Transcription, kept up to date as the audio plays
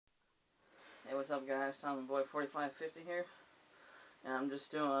what's up guys, Tom Boy 4550 here, and I'm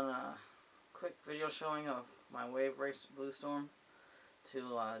just doing a quick video showing of my Wave Race Blue Storm to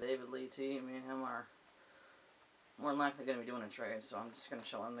DavidLeeT. Me and him are more than likely going to be doing a trade, so I'm just going to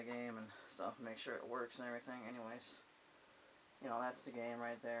show him the game and stuff, make sure it works and everything. Anyways, you know, that's the game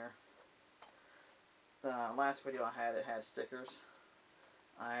right there. The last video I had, it had stickers.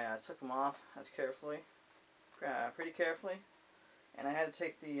 I took them off as pretty carefully, and I had to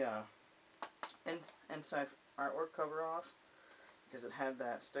take the inside artwork cover off because it had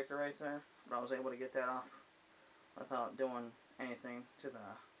that sticker right there, but I was able to get that off without doing anything to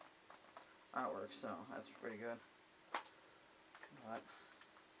the artwork, so that's pretty good. But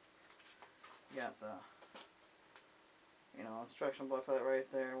you got the instruction booklet right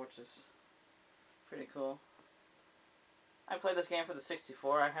there, which is pretty cool. I played this game for the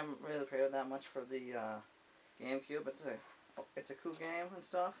 64. I haven't really played it that much for the GameCube. It's a cool game and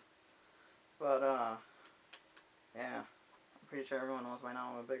stuff. But yeah, I'm pretty sure everyone knows by now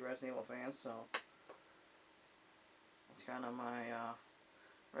I'm a big Resident Evil fan, so it's kind of my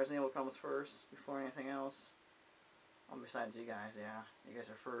Resident Evil comes first before anything else. Well, besides you guys, yeah, you guys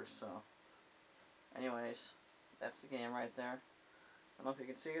are first. So, anyways, that's the game right there. I don't know if you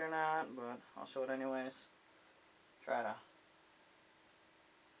can see it or not, but I'll show it anyways. Try to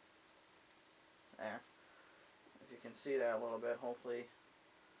there. If you can see that a little bit, hopefully.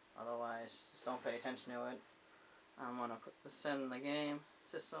 Otherwise, just don't pay attention to it. I'm gonna put this in the game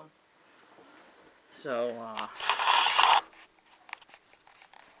system. So,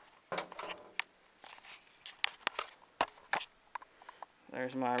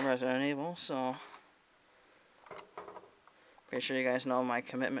 there's my Resident Evil. So, pretty sure you guys know my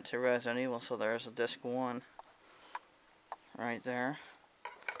commitment to Resident Evil. So there's a disc 1 right there.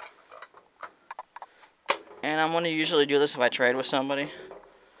 And I'm gonna usually do this if I trade with somebody.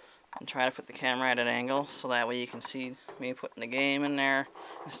 And try to put the camera at an angle so that way you can see me putting the game in there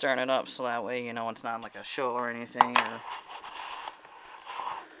and starting it up, so that way you know it's not like a show or anything or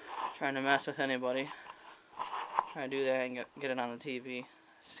trying to mess with anybody. Try to do that and get it on the TV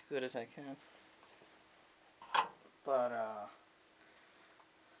as good as I can. But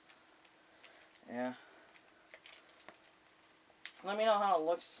yeah. Let me know how it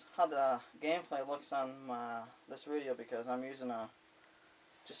looks, how the gameplay looks on this video, because I'm using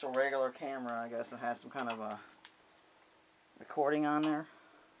just a regular camera. I guess it has some kind of a recording on there.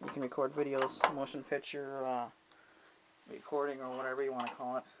 You can record videos, motion picture recording, or whatever you want to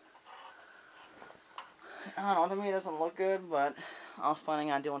call it. I don't know, to me it doesn't look good, but I was planning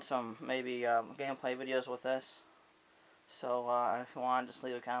on doing some maybe gameplay videos with this. So if you want, just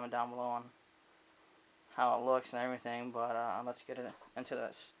leave a comment down below on how it looks and everything, but let's get into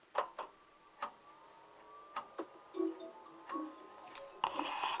this.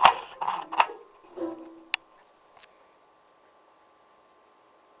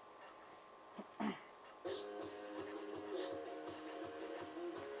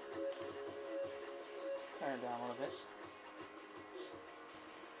 Turn it down a little bit.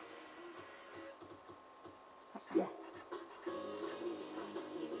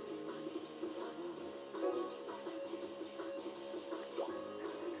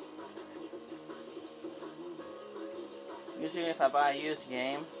 Usually if I buy a used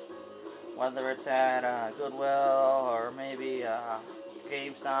game, whether it's at Goodwill or maybe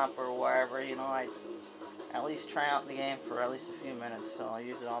GameStop or wherever, I at least try out the game for at least a few minutes. So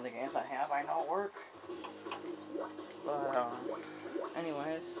usually all the games I have, I know work. But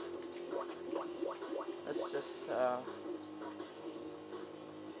anyways, let's just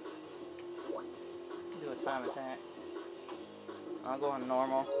do a time attack. I'll go on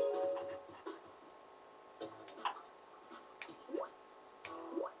normal.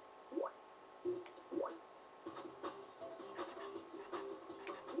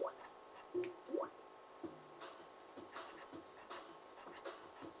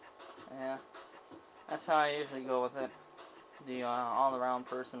 Yeah, that's how I usually go with it. The all-around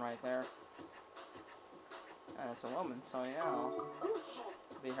person right there. And it's a woman, so yeah, I'll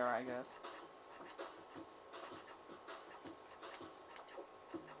be her, I guess.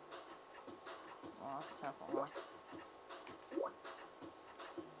 Oh, that's a temple, huh?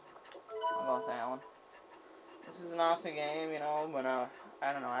 I'll go with that one. This is an awesome game, but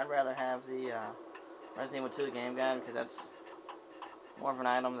I don't know, I'd rather have the Resident Evil 2 game guide, because that's more of an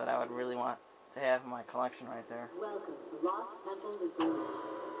item that I would really want to have in my collection right there. Welcome to Lost Temple Lagoon.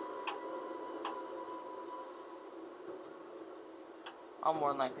 I'll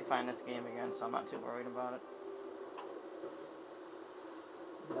more than likely find this game again, so I'm not too worried about it.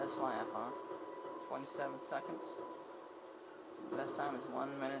 Best lap, huh? 27 seconds. Best time is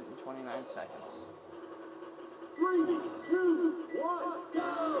 1 minute and 20 29 seconds. 3, 2, 1, go!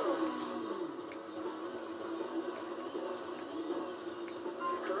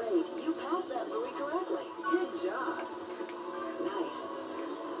 Great, you passed that buoy correctly. Good job. Nice.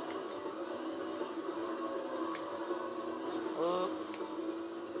 Oops.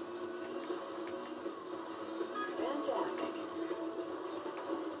 Fantastic.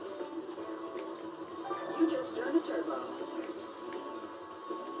 You just turned a turbo.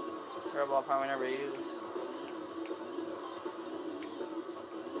 Turbo I'll probably never use.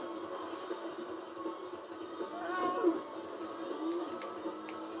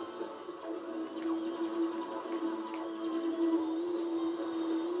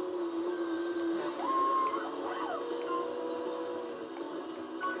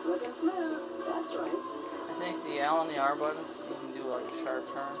 Looking smooth. That's right. I think the L and the R buttons, you can do like a sharp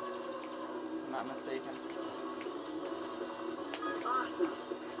turn, if I'm not mistaken. Awesome.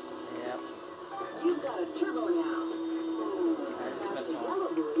 Yep. You've got a turbo now. I just That's missed the one.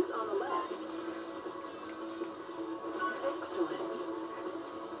 yellow buoys on the left. Excellent.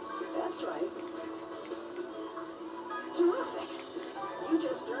 That's right. Terrific. You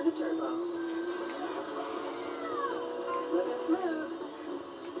just turned a turbo. Looking smooth.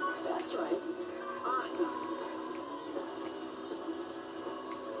 That's right. Awesome.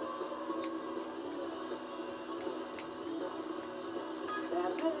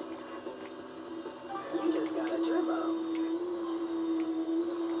 That's it. You just got a turbo.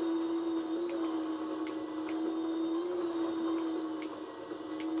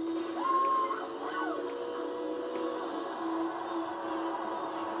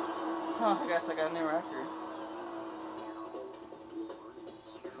 Huh, I guess I got a new record.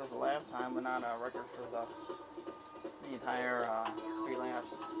 For the lap time, but not a record for the entire 3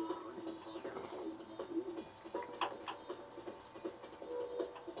 laps.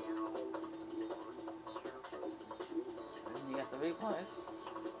 And you got the replays.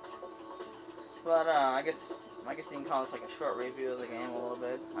 But I guess you can call this like a short review of the game a little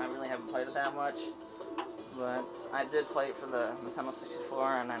bit. I really haven't played it that much, but I did play it for the Nintendo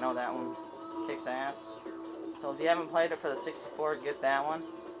 64, and I know that one kicks ass. So if you haven't played it for the 64, get that one.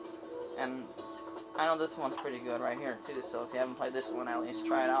 And I know this one's pretty good right here too, so if you haven't played this one, at least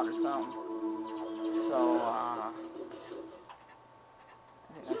try it out or something. So, I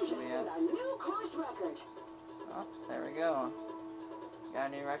think that should be it. A new course record. Oh, there we go.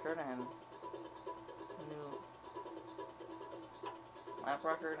 Got a new record and a new lap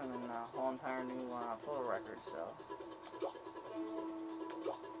record and then a whole entire new photo record, so.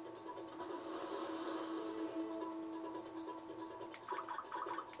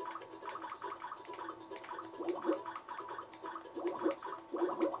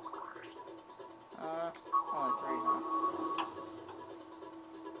 Only 3, huh?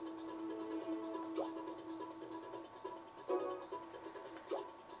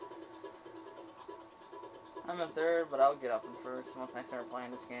 I'm in 3rd, but I'll get up in 1st once I start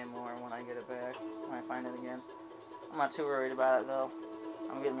playing this game more when I get it back, when I find it again. I'm not too worried about it though.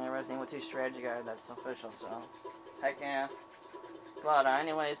 I'm getting my Resident Evil 2 strategy guide, that's official, so heck yeah. But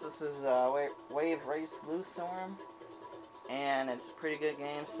anyways, this is Wave Race Blue Storm, and it's a pretty good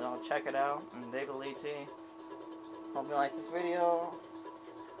game, so check it out. And DavidLeeT. Hope you like this video.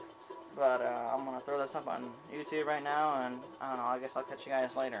 But I'm gonna throw this up on YouTube right now, and I don't know, I guess I'll catch you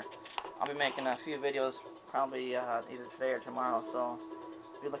guys later. I'll be making a few videos probably either today or tomorrow, so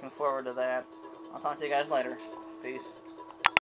be looking forward to that. I'll talk to you guys later. Peace.